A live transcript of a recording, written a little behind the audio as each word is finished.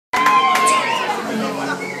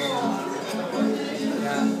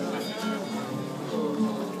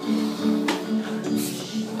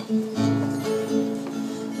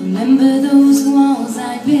Remember those walls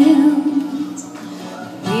I built?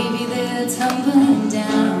 Maybe they're tumbling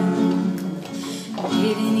down.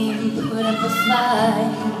 Didn't even put up a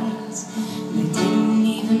fight. They didn't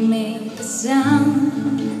even make a sound.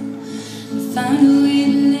 I found a way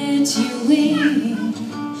to let you in,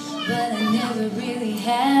 but I never really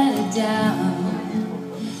had a doubt.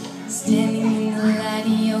 Standing in the light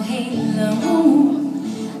of your halo,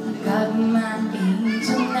 I got my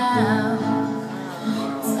angel now.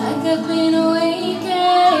 Like I've been awakened.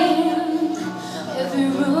 Every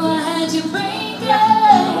rule I had you breaking.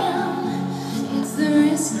 It's the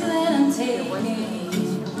risk that I'm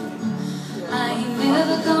taking. I ain't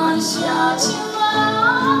never gonna shout you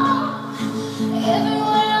out.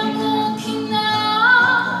 Everywhere I'm looking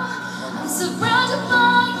now, I'm surrounded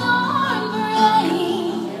by your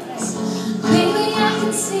embrace. Baby, I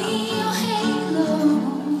can see your halo.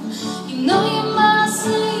 You know you're my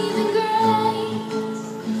saving grace.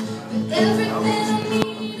 Everything I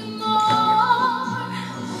need and more,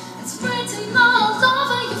 it's written all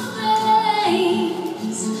over your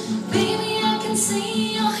face. Baby, I can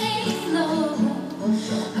see your halo.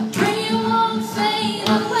 I pray you won't fade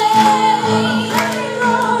away.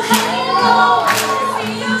 Halo, halo, I can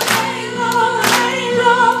see your halo,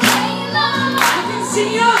 halo, halo. I can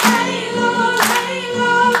see your halo,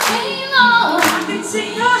 halo, halo. I can see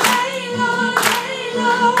your halo,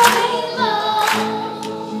 halo, halo.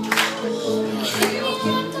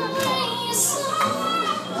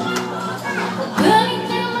 Burning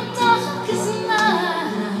through my darkest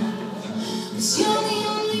night, 'cause you're the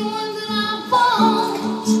only one that I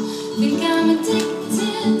want. Think I'm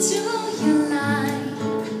addicted to your light.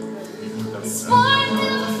 Swore I'd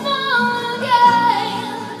never fall again.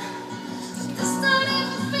 This don't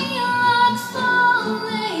even feel like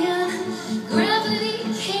falling. Gravity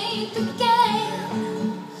can't begin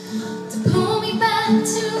to pull me back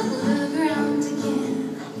to the ground again.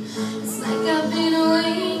 It's like I've been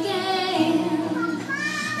awakened.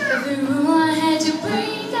 Every rule I had you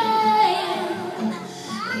breaking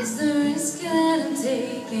is the risk that I'm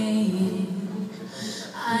taking.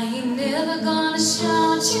 I ain't never gonna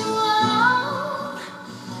shout you out,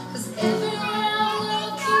 'cause everywhere I'm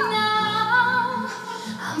looking now,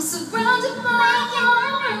 I'm surrounded by your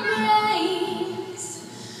embrace.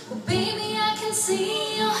 Well, baby, I can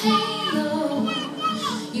see your halo.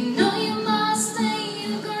 You know you must stay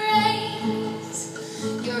in grace.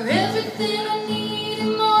 You're everything I need.